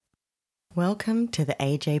Welcome to the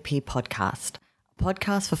AJP podcast, a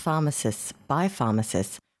podcast for pharmacists by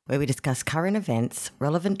pharmacists, where we discuss current events,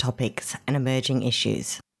 relevant topics, and emerging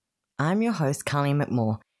issues. I'm your host, Carly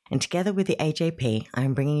McMore, and together with the AJP, I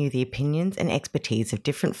am bringing you the opinions and expertise of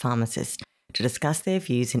different pharmacists to discuss their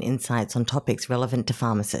views and insights on topics relevant to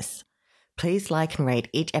pharmacists. Please like and rate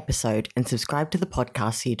each episode and subscribe to the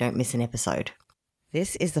podcast so you don't miss an episode.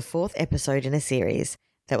 This is the fourth episode in a series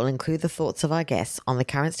that will include the thoughts of our guests on the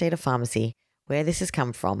current state of pharmacy, where this has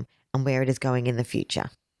come from, and where it is going in the future.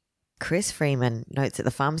 Chris Freeman notes that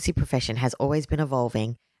the pharmacy profession has always been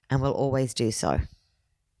evolving and will always do so.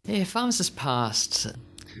 Yeah, pharmacists past.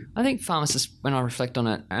 I think pharmacists, when I reflect on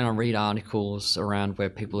it and I read articles around where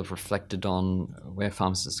people have reflected on where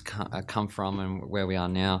pharmacists come from and where we are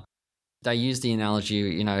now, they use the analogy,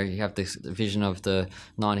 you have this vision of the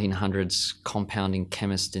 1900s compounding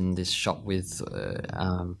chemist in this shop with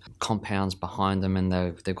compounds behind them, and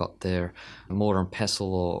they've got their mortar and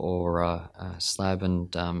pestle or slab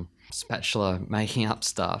and spatula making up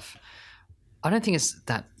stuff. I don't think it's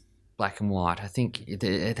that black and white. I think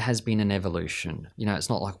it has been an evolution.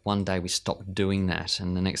 It's not like one day we stopped doing that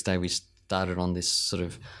and the next day we started on this sort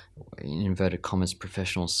of, in inverted commas,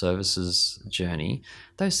 professional services journey.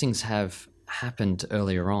 Those things have happened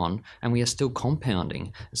earlier on and we are still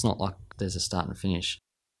compounding. It's not like there's a start and finish.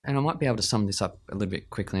 And I might be able to sum this up a little bit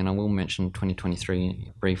quickly, and I will mention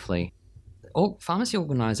 2023 briefly. All pharmacy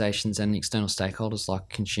organisations and external stakeholders like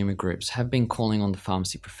consumer groups have been calling on the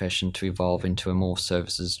pharmacy profession to evolve into a more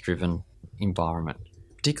services-driven environment,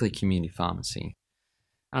 particularly community pharmacy.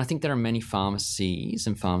 And I think there are many pharmacies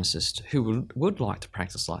and pharmacists who would like to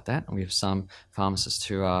practice like that. And we have some pharmacists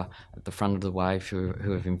who are at the front of the wave who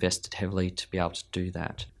have invested heavily to be able to do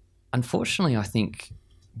that. Unfortunately, I think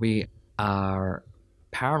we are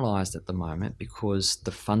paralysed at the moment because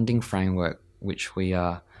the funding framework which we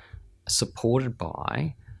are supported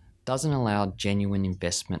by doesn't allow genuine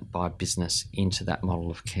investment by business into that model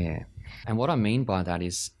of care. And what I mean by that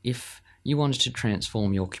is, if you wanted to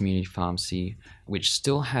transform your community pharmacy, which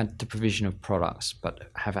still had the provision of products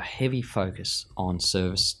but have a heavy focus on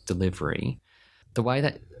service delivery, the way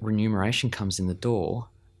that remuneration comes in the door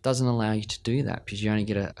doesn't allow you to do that, because you only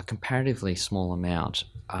get a comparatively small amount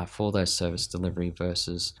for those service delivery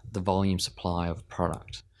versus the volume supply of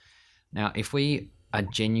product. Now, if we are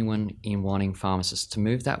genuine in wanting pharmacists to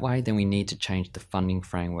move that way, then we need to change the funding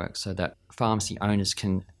framework so that pharmacy owners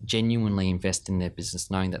can genuinely invest in their business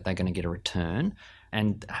knowing that they're going to get a return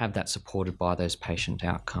and have that supported by those patient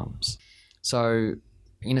outcomes. So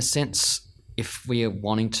in a sense, if we are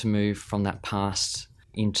wanting to move from that past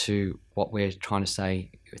into what we're trying to say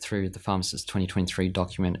through the Pharmacist 2023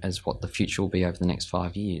 document as what the future will be over the next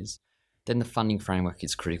 5 years, then the funding framework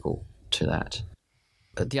is critical to that.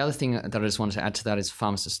 The other thing that I just wanted to add to that is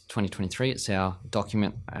Pharmacist 2023. It's our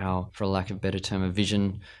document, for lack of a better term, a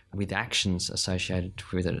vision with actions associated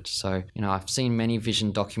with it. So, I've seen many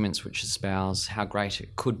vision documents which espouse how great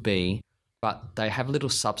it could be, but they have little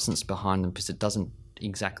substance behind them because it doesn't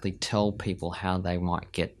exactly tell people how they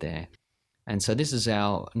might get there. And so this is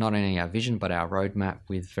not only our vision, but our roadmap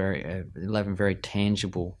with 11 very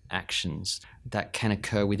tangible actions that can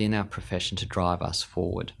occur within our profession to drive us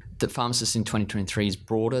forward. The Pharmacist in 2023 is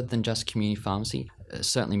broader than just community pharmacy.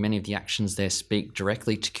 Certainly many of the actions there speak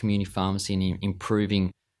directly to community pharmacy and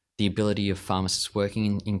improving the ability of pharmacists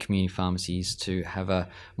working in community pharmacies to have a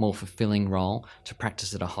more fulfilling role, to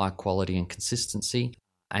practice at a high quality and consistency,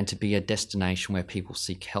 and to be a destination where people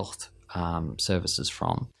seek health services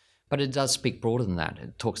from. But it does speak broader than that.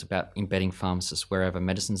 It talks about embedding pharmacists wherever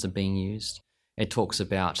medicines are being used. It talks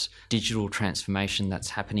about digital transformation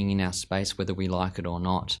that's happening in our space, whether we like it or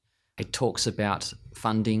not. It talks about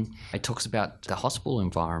funding. It talks about the hospital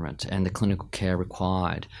environment and the clinical care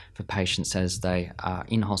required for patients as they are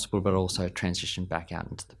in hospital, but also transition back out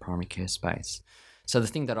into the primary care space. So the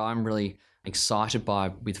thing that I'm really excited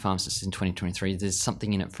by with Pharmacists in 2023, there's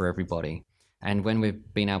something in it for everybody. And when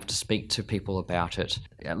we've been able to speak to people about it,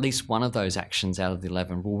 at least one of those actions out of the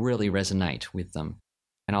 11 will really resonate with them.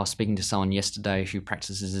 And I was speaking to someone yesterday who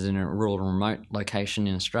practices in a rural and remote location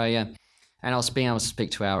in Australia, and I was being able to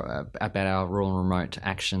speak to about our rural and remote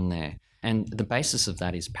action there. And the basis of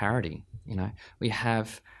that is parity. We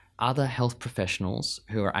have other health professionals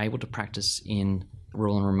who are able to practice in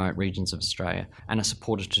rural and remote regions of Australia and are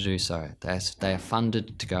supported to do so. They are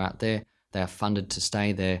funded to go out there. They are funded to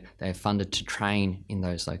stay there. They are funded to train in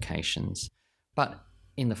those locations. But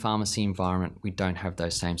in the pharmacy environment, we don't have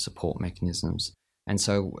those same support mechanisms. And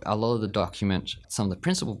so a lot of the document, some of the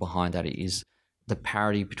principle behind that is the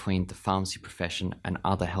parity between the pharmacy profession and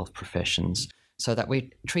other health professions, so that we're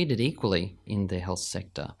treated equally in the health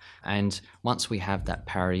sector. And once we have that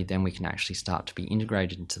parity, then we can actually start to be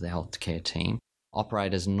integrated into the healthcare team,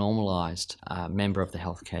 operate as a normalised member of the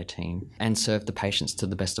healthcare team, and serve the patients to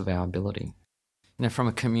the best of our ability. Now, from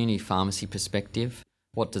a community pharmacy perspective,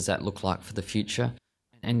 what does that look like for the future?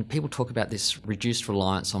 And people talk about this reduced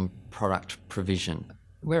reliance on product provision.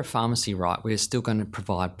 We're a pharmacy, right? We're still going to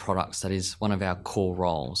provide products. That is one of our core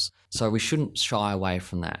roles. So we shouldn't shy away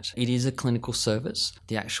from that. It is a clinical service.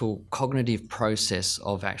 The actual cognitive process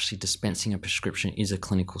of actually dispensing a prescription is a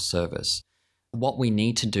clinical service. What we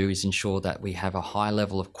need to do is ensure that we have a high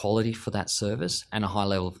level of quality for that service and a high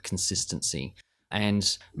level of consistency.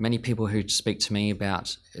 And many people who speak to me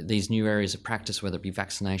about these new areas of practice, whether it be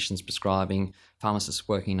vaccinations, prescribing, pharmacists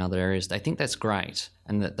working in other areas, they think that's great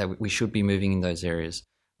and that we should be moving in those areas.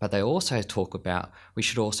 But they also talk about we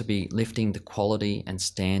should also be lifting the quality and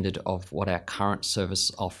standard of what our current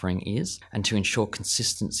service offering is, and to ensure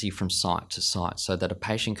consistency from site to site so that a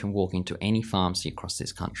patient can walk into any pharmacy across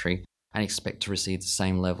this country and expect to receive the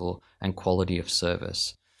same level and quality of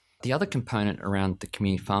service. The other component around the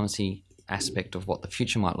community pharmacy aspect of what the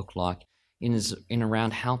future might look like is in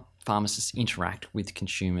around how pharmacists interact with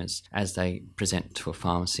consumers as they present to a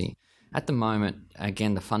pharmacy. At the moment,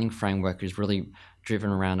 again, the funding framework is really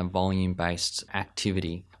driven around a volume-based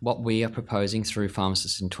activity. What we are proposing through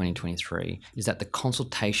Pharmacists in 2023 is that the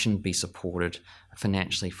consultation be supported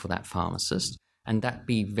financially for that pharmacist, and that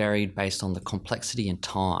be varied based on the complexity and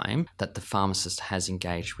time that the pharmacist has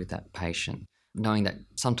engaged with that patient, knowing that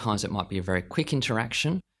sometimes it might be a very quick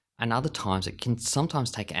interaction, and other times it can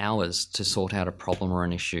sometimes take hours to sort out a problem or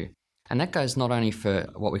an issue. And that goes not only for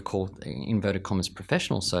what we call, inverted commas,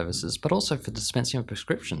 professional services, but also for dispensing of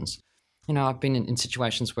prescriptions. You know, I've been in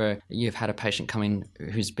situations where you've had a patient come in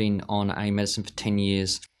who's been on a medicine for 10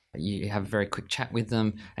 years. You have a very quick chat with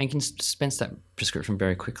them and you can dispense that prescription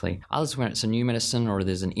very quickly. Others, when it's a new medicine or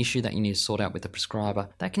there's an issue that you need to sort out with the prescriber,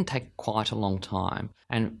 that can take quite a long time.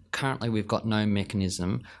 And currently we've got no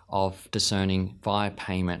mechanism of discerning via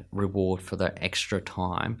payment reward for the extra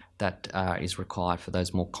time that is required for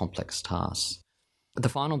those more complex tasks. The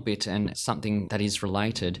final bit, and something that is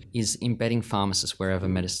related, is embedding pharmacists wherever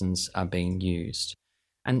medicines are being used.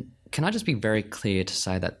 And can I just be very clear to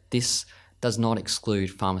say that this does not exclude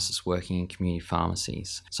pharmacists working in community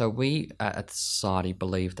pharmacies. So we at the Society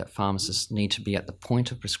believe that pharmacists need to be at the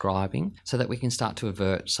point of prescribing so that we can start to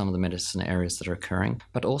avert some of the medicine errors that are occurring,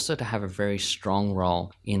 but also to have a very strong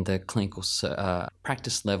role in the clinical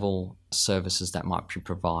practice level services that might be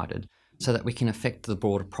provided, so that we can affect the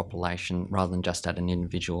broader population rather than just at an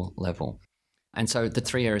individual level. And so the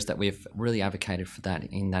three areas that we've really advocated for that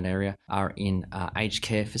in that area are in aged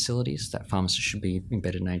care facilities, that pharmacists should be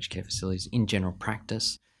embedded in aged care facilities, in general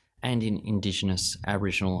practice, and in Indigenous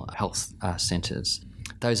Aboriginal health centres.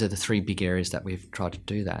 Those are the three big areas that we've tried to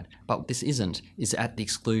do that. But this is at the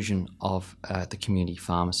exclusion of the community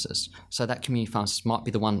pharmacist. So that community pharmacist might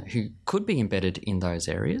be the one who could be embedded in those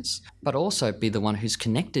areas, but also be the one who's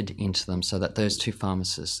connected into them so that those two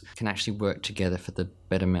pharmacists can actually work together for the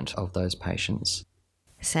betterment of those patients.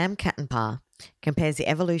 Sam Kattenpah compares the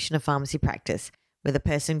evolution of pharmacy practice with a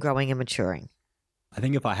person growing and maturing. I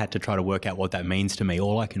think if I had to try to work out what that means to me,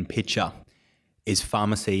 all I can picture is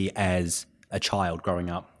pharmacy as a child growing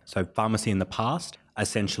up. So pharmacy in the past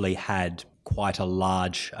essentially had quite a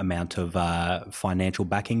large amount of financial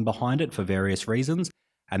backing behind it for various reasons,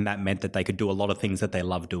 and that meant that they could do a lot of things that they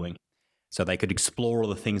loved doing. So they could explore all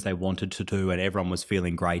the things they wanted to do, and everyone was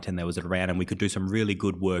feeling great, and there was around, and we could do some really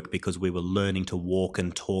good work because we were learning to walk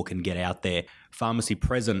and talk and get out there. Pharmacy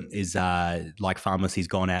present is like pharmacy's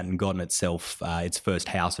gone out and gotten itself its first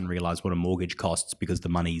house and realised what a mortgage costs because the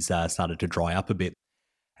money's started to dry up a bit.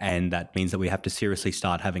 And that means that we have to seriously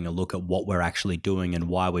start having a look at what we're actually doing and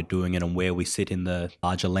why we're doing it and where we sit in the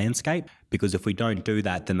larger landscape. Because if we don't do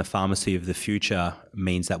that, then the pharmacy of the future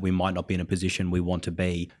means that we might not be in a position we want to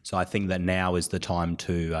be. So I think that now is the time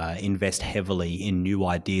to invest heavily in new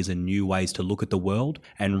ideas and new ways to look at the world,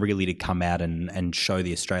 and really to come out and show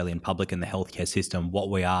the Australian public and the healthcare system what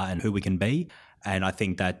we are and who we can be. And I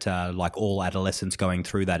think that like all adolescents going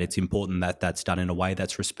through that, it's important that that's done in a way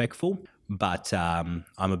that's respectful. But I'm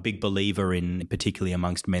a big believer in, particularly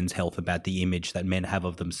amongst men's health, about the image that men have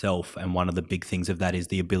of themselves. And one of the big things of that is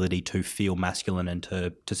the ability to feel masculine and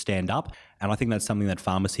to stand up. And I think that's something that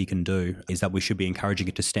pharmacy can do, is that we should be encouraging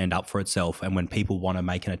it to stand up for itself. And when people want to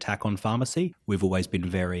make an attack on pharmacy, we've always been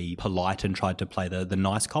very polite and tried to play the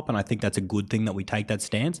nice cop. And I think that's a good thing that we take that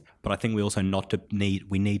stance. But I think we also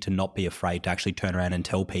need to not be afraid to actually turn around and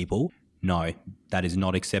tell people no, that is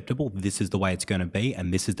not acceptable. This is the way it's going to be,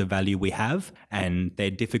 and this is the value we have. And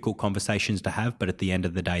they're difficult conversations to have, but at the end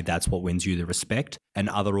of the day, that's what wins you the respect. And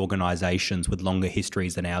other organisations with longer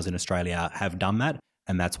histories than ours in Australia have done that,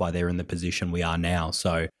 and that's why they're in the position we are now.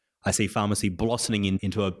 So I see pharmacy blossoming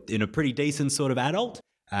into a pretty decent sort of adult,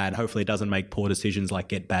 and hopefully it doesn't make poor decisions like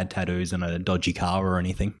get bad tattoos and a dodgy car or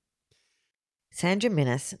anything. Sandra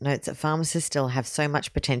Minnis notes that pharmacists still have so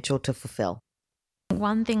much potential to fulfill.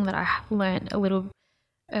 One thing that I learned a little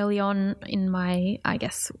early on in my,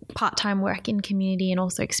 part-time work in community and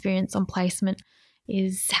also experience on placement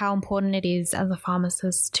is how important it is as a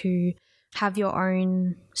pharmacist to have your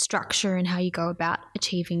own structure and how you go about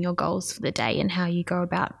achieving your goals for the day and how you go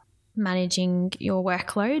about managing your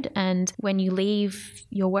workload. And when you leave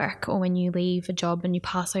your work or when you leave a job and you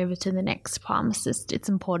pass over to the next pharmacist, it's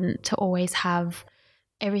important to always have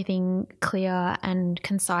everything clear and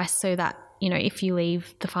concise so that, if you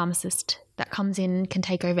leave, the pharmacist that comes in can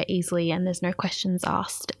take over easily and there's no questions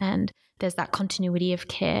asked, and there's that continuity of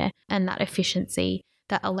care and that efficiency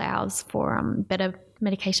that allows for better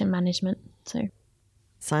medication management. So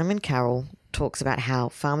Simon Carroll talks about how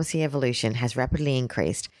pharmacy evolution has rapidly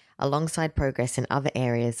increased alongside progress in other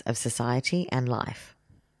areas of society and life.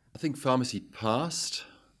 I think pharmacy past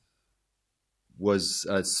was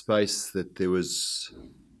a space that there was,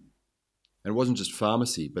 and it wasn't just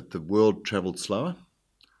pharmacy, but the world travelled slower,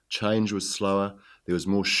 change was slower, there was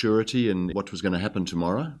more surety in what was going to happen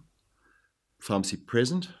tomorrow. Pharmacy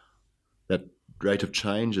present, that rate of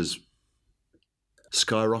change has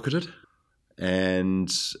skyrocketed,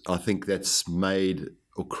 and I think that's made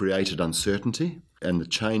or created uncertainty. And the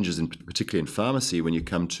changes, particularly in pharmacy, when you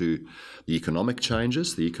come to the economic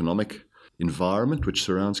changes, the economic environment which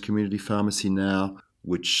surrounds community pharmacy now,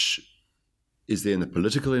 which is there in the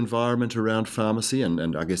political environment around pharmacy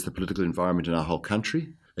and I guess the political environment in our whole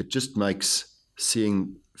country, it just makes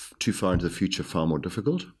seeing too far into the future far more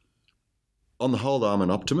difficult. On the whole, I'm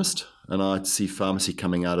an optimist, and I see pharmacy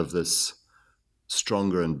coming out of this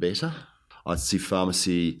stronger and better. I see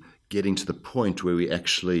pharmacy getting to the point where we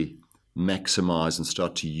actually maximise and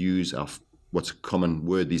start to use our, what's a common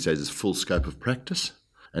word these days is full scope of practice.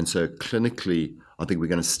 And so clinically, I think we're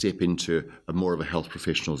going to step into a more of a health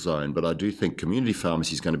professional zone. But I do think community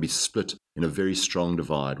pharmacy is going to be split in a very strong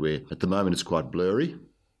divide where at the moment it's quite blurry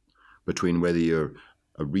between whether you're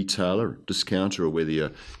a retailer, discounter, or whether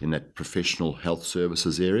you're in that professional health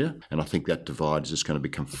services area. And I think that divide is just going to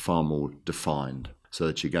become far more defined, so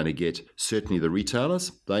that you're going to get certainly the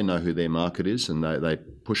retailers, they know who their market is and they're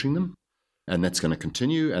pushing them. And that's going to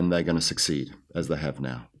continue and they're going to succeed as they have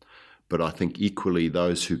now. But I think equally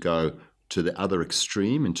those who go to the other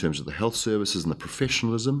extreme in terms of the health services and the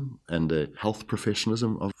professionalism and the health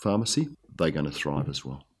professionalism of pharmacy, they're going to thrive as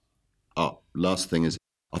well. Last thing is,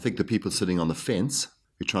 I think the people sitting on the fence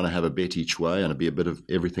who are trying to have a bet each way and be a bit of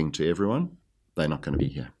everything to everyone, they're not going to be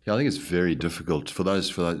here. Yeah, I think it's very difficult for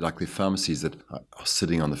those like the pharmacies that are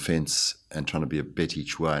sitting on the fence and trying to be a bet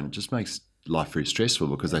each way, and it just makes life very stressful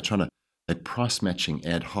because they're price matching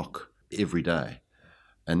ad hoc every day,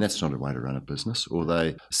 and that's not a way to run a business. Or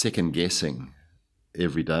they second guessing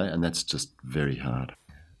every day, and that's just very hard.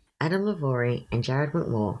 Adam Lavori and Jared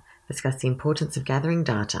McMaugh discuss the importance of gathering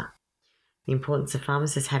data, the importance of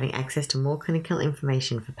pharmacists having access to more clinical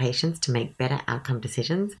information for patients to make better outcome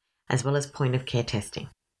decisions, as well as point-of-care testing.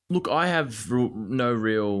 Look, I have no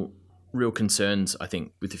real concerns, I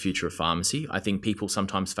think, with the future of pharmacy. I think people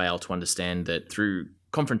sometimes fail to understand that through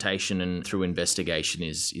confrontation and through investigation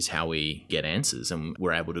is how we get answers and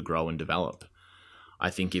we're able to grow and develop. I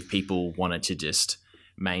think if people wanted to just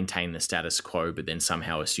maintain the status quo but then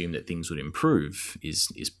somehow assume that things would improve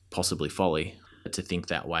is possibly folly to think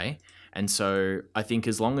that way. And so I think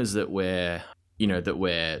as long as that we're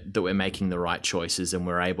making the right choices and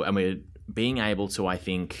we're being able to, I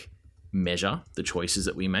think, measure the choices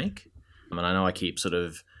that we make. I mean, I know I keep sort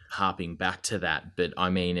of harping back to that, but I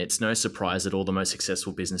mean, it's no surprise that all the most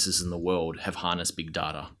successful businesses in the world have harnessed big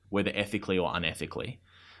data, whether ethically or unethically.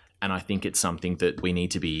 And I think it's something that we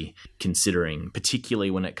need to be considering,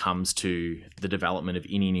 particularly when it comes to the development of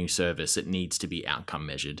any new service. It needs to be outcome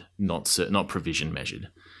measured, not provision measured.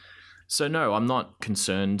 So no, I'm not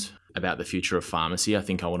concerned about the future of pharmacy. I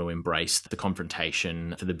think I want to embrace the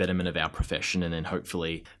confrontation for the betterment of our profession, and then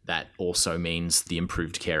hopefully that also means the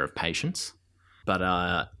improved care of patients.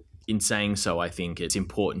 But in saying so, I think it's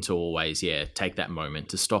important to always, take that moment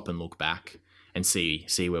to stop and look back and see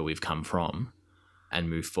where we've come from and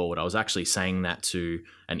move forward. I was actually saying that to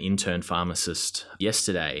an intern pharmacist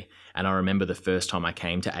yesterday, and I remember the first time I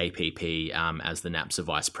came to APP as the NAPSA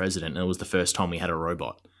vice president, and it was the first time we had a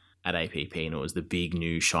robot. at APP, and it was the big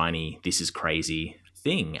new shiny, this is crazy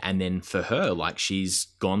thing. And then for her, like, she's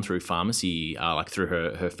gone through pharmacy, like through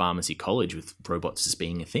her pharmacy college with robots as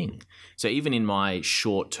being a thing. So even in my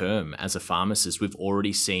short term as a pharmacist, we've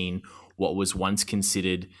already seen what was once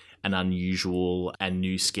considered an unusual and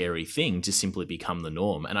new scary thing to simply become the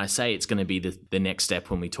norm. And I say it's going to be the next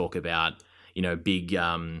step when we talk about, big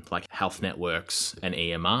like health networks and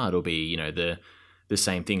EMR. It'll be, the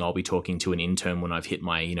same thing. I'll be talking to an intern when I've hit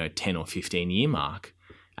my, 10 or 15 year mark,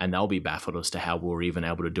 and they'll be baffled as to how we're even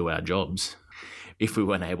able to do our jobs if we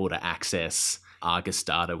weren't able to access Argus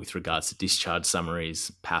data with regards to discharge summaries,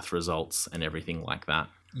 path results, and everything like that.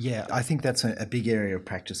 Yeah, I think that's a big area of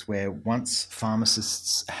practice where once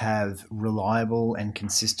pharmacists have reliable and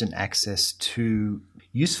consistent access to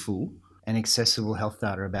useful and accessible health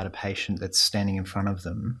data about a patient that's standing in front of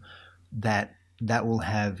them, that will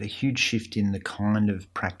have a huge shift in the kind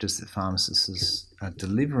of practice that pharmacists are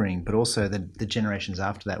delivering, but also the generations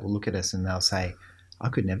after that will look at us and they'll say, I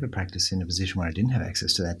could never practice in a position where I didn't have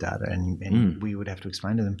access to that data, and we would have to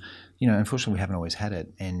explain to them, unfortunately we haven't always had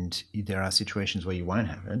it, and there are situations where you won't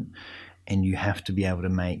have it, and you have to be able to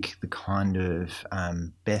make the kind of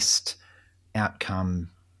best outcome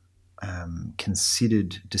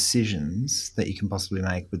considered decisions that you can possibly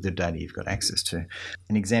make with the data you've got access to.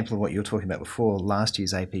 An example of what you were talking about before, last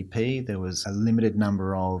year's APP, there was a limited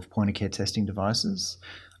number of point-of-care testing devices.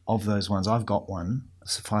 Of those ones, I've got one.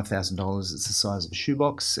 It's $5,000. It's the size of a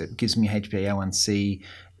shoebox. It gives me HbA1c,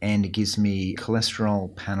 and it gives me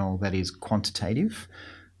cholesterol panel that is quantitative,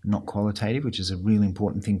 not qualitative, which is a really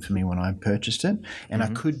important thing for me when I purchased it. And I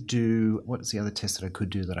could do, what's the other test that I could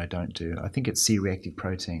do that I don't do? I think it's C-reactive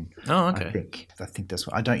protein. Oh, okay. I think that's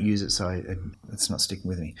what, I don't use it, so it's not sticking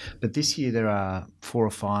with me. But this year there are 4 or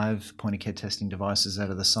 5 point-of-care testing devices that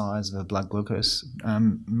are the size of a blood glucose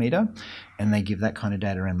meter, and they give that kind of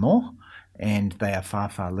data and more, and they are far,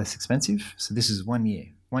 far less expensive. So this is 1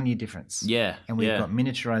 year difference. Yeah. And we've got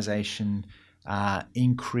miniaturization,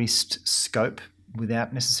 increased scope,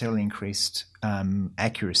 without necessarily increased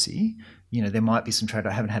accuracy. There might be some trade.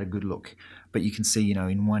 I haven't had a good look, but you can see,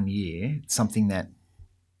 in 1 year, something that,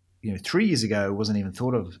 3 years ago wasn't even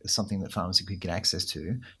thought of as something that pharmacy could get access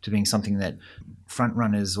to being something that front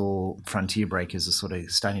runners or frontier breakers are sort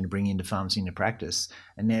of starting to bring into pharmacy into practice.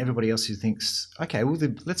 And now everybody else who thinks, okay, well,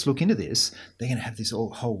 let's look into this, they're going to have this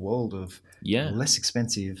whole world of less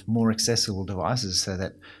expensive, more accessible devices, so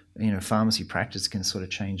that, pharmacy practice can sort of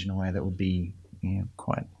change in a way that would be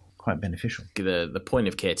quite beneficial. The point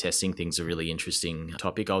of care testing thing's a really interesting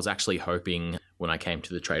topic. I was actually hoping when I came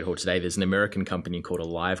to the trade hall today, there's an American company called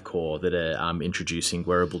AliveCore that are introducing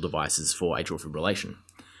wearable devices for atrial fibrillation.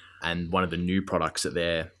 And one of the new products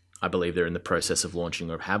that I believe they're in the process of launching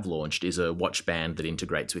or have launched is a watch band that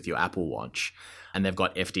integrates with your Apple Watch. And they've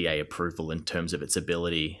got FDA approval in terms of its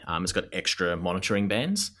ability. It's got extra monitoring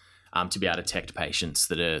bands to be able to detect patients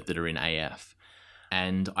that are in AF.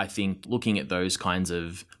 And I think looking at those kinds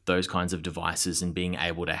of devices and being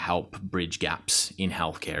able to help bridge gaps in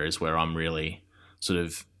healthcare is where I'm really sort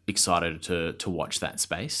of excited to watch that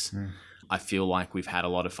space. I feel like we've had a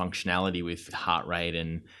lot of functionality with heart rate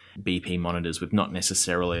and BP monitors with not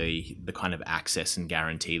necessarily the kind of access and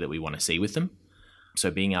guarantee that we want to see with them. So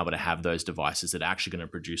being able to have those devices that are actually going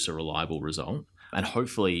to produce a reliable result and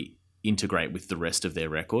hopefully integrate with the rest of their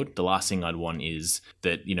record. The last thing I'd want is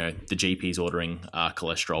that, the GP's ordering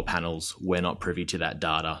cholesterol panels. We're not privy to that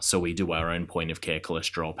data. So we do our own point of care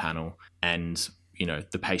cholesterol panel, and,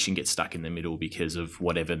 the patient gets stuck in the middle because of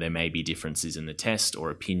whatever there may be differences in the test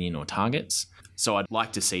or opinion or targets. So I'd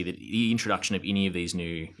like to see that the introduction of any of these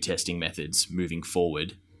new testing methods moving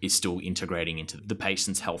forward is still integrating into the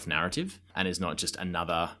patient's health narrative and is not just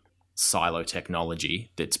another silo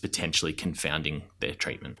technology that's potentially confounding their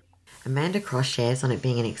treatment. Amanda Cross shares on it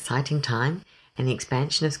being an exciting time and the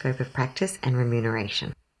expansion of scope of practice and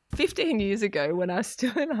remuneration. 15 years ago, when I was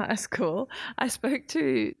still in high school, I spoke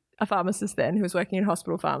to a pharmacist then who was working in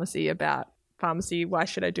hospital pharmacy about pharmacy. Why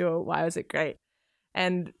should I do it? Why was it great?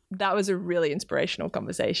 And that was a really inspirational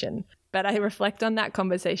conversation. But I reflect on that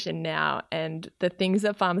conversation now, and the things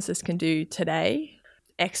that pharmacists can do today,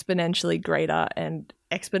 exponentially greater and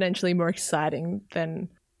exponentially more exciting than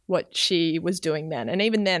what she was doing then. And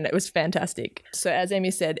even then, it was fantastic. So as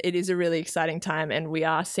Amy said, it is a really exciting time, and we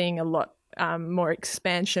are seeing a lot more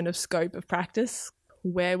expansion of scope of practice.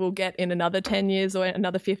 Where we'll get in another 10 years or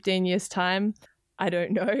another 15 years' time, I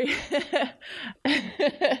don't know.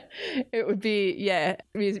 It would be, it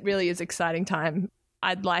really is exciting time.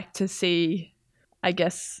 I'd like to see, I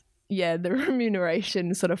guess, the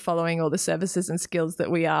remuneration sort of following all the services and skills that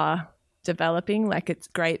we are developing. Like, it's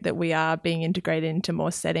great that we are being integrated into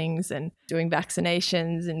more settings and doing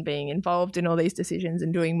vaccinations and being involved in all these decisions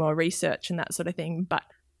and doing more research and that sort of thing. But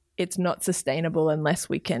it's not sustainable unless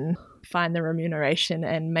we can find the remuneration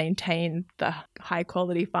and maintain the high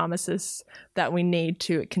quality pharmacists that we need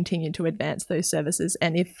to continue to advance those services.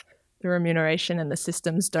 And if the remuneration and the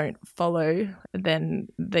systems don't follow, then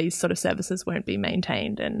these sort of services won't be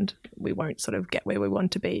maintained and we won't sort of get where we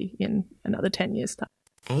want to be in another 10 years' time.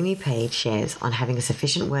 Amy Page shares on having a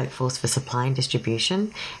sufficient workforce for supply and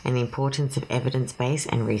distribution and the importance of evidence-based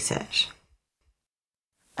and research.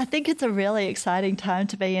 I think it's a really exciting time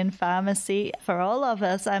to be in pharmacy for all of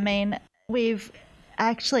us. I mean, we've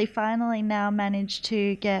actually finally now managed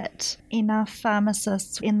to get enough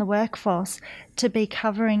pharmacists in the workforce to be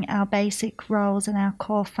covering our basic roles and our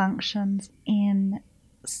core functions in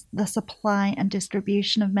the supply and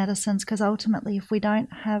distribution of medicines, because ultimately if we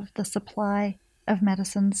don't have the supply of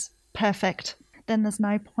medicines perfect, then there's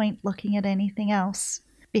no point looking at anything else,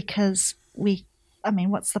 because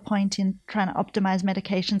what's the point in trying to optimize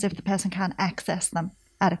medications if the person can't access them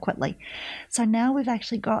adequately? So now we've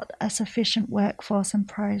actually got a sufficient workforce and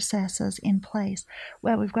processes in place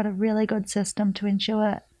where we've got a really good system to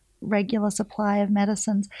ensure regular supply of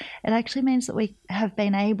medicines. It actually means that we have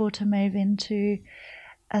been able to move into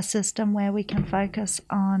a system where we can focus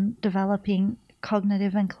on developing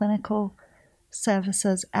cognitive and clinical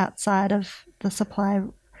services outside of the supply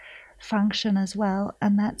function as well,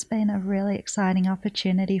 and that's been a really exciting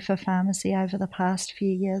opportunity for pharmacy over the past few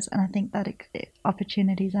years, and I think that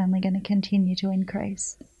opportunity is only going to continue to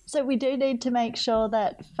increase. So we do need to make sure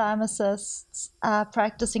that pharmacists are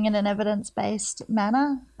practicing in an evidence-based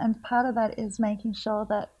manner, and part of that is making sure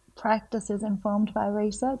that practice is informed by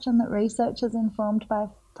research and that research is informed by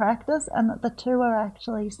practice, and that the two are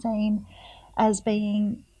actually seen as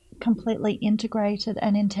being completely integrated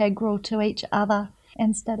and integral to each other,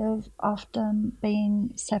 instead of often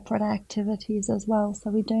being separate activities as well. So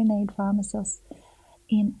we do need pharmacists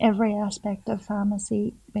in every aspect of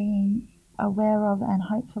pharmacy being aware of and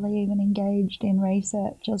hopefully even engaged in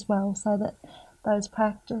research as well, so that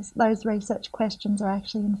those research questions are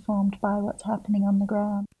actually informed by what's happening on the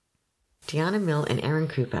ground. Deanna Mill and Erin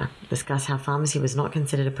Cooper discuss how pharmacy was not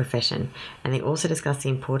considered a profession, and they also discuss the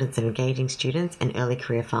importance of engaging students and early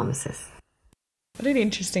career pharmacists. What an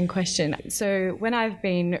interesting question. So when I've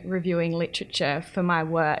been reviewing literature for my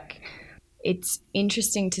work, it's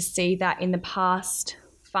interesting to see that in the past,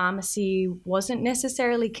 pharmacy wasn't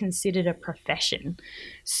necessarily considered a profession.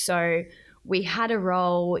 So we had a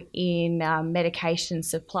role in medication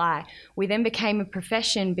supply. We then became a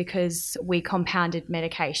profession because we compounded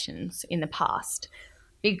medications in the past.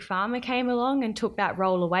 Big Pharma came along and took that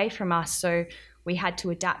role away from us, so we had to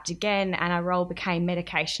adapt again, and our role became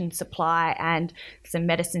medication supply and some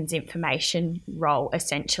medicines information role,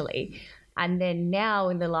 essentially. And then now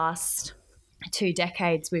in the last 2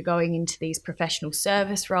 decades, we're going into these professional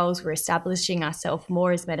service roles. We're establishing ourselves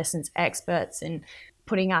more as medicines experts and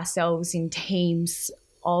putting ourselves in teams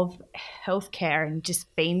of healthcare and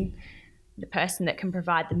just being the person that can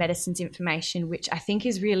provide the medicines information, which I think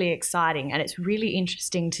is really exciting. And it's really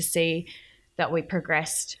interesting to see that we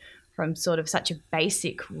progressed from sort of such a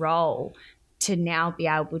basic role to now be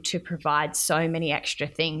able to provide so many extra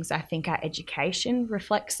things. I think our education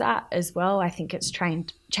reflects that as well. I think it's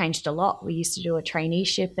changed a lot. We used to do a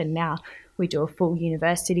traineeship and now we do a full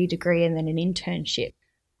university degree and then an internship.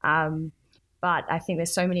 But I think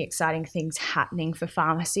there's so many exciting things happening for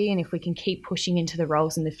pharmacy, and if we can keep pushing into the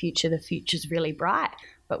roles in the future's really bright.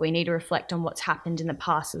 But we need to reflect on what's happened in the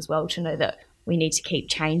past as well to know that we need to keep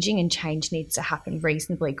changing, and change needs to happen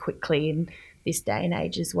reasonably quickly in this day and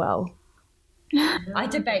age as well. I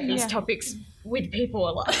debate these topics with people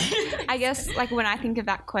a lot. I guess, like, when I think of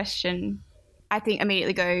that question, I think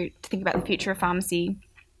immediately go to think about the future of pharmacy.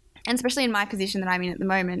 And especially in my position that I'm in at the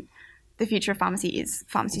moment, the future of pharmacy is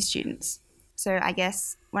pharmacy students. So I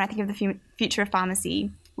guess when I think of the future of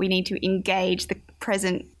pharmacy, we need to engage the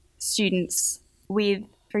present students with,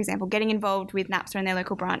 for example, getting involved with NAPSA and their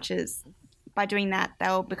local branches. By doing that,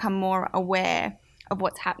 they'll become more aware of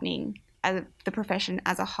what's happening as the profession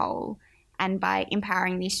as a whole. And by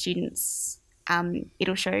empowering these students,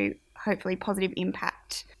 it'll show hopefully positive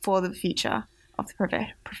impact for the future of the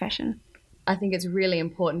profession. I think it's really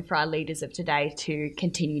important for our leaders of today to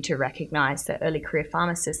continue to recognise that early career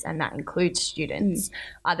pharmacists, and that includes students,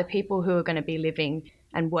 are the people who are going to be living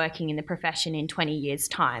and working in the profession in 20 years'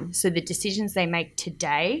 time. So the decisions they make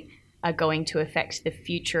today are going to affect the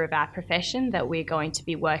future of our profession that we're going to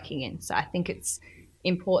be working in. So I think it's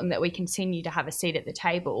important that we continue to have a seat at the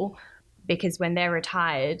table, because when they're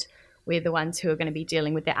retired, we're the ones who are going to be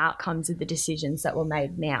dealing with the outcomes of the decisions that were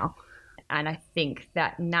made now. And I think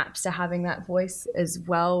that NAPSA having that voice as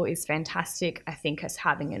well is fantastic. I think us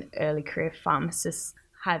having an early career pharmacist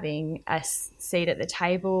having a seat at the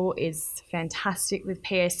table is fantastic with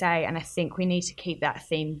PSA, and I think we need to keep that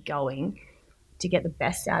theme going to get the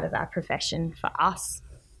best out of our profession for us.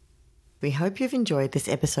 We hope you've enjoyed this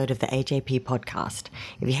episode of the AJP podcast.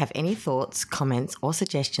 If you have any thoughts, comments, or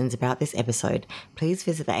suggestions about this episode, please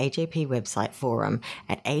visit the AJP website forum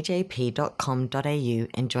at ajp.com.au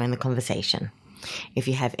and join the conversation. If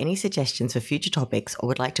you have any suggestions for future topics or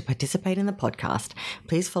would like to participate in the podcast,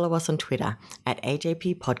 please follow us on Twitter at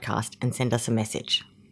AJP Podcast and send us a message.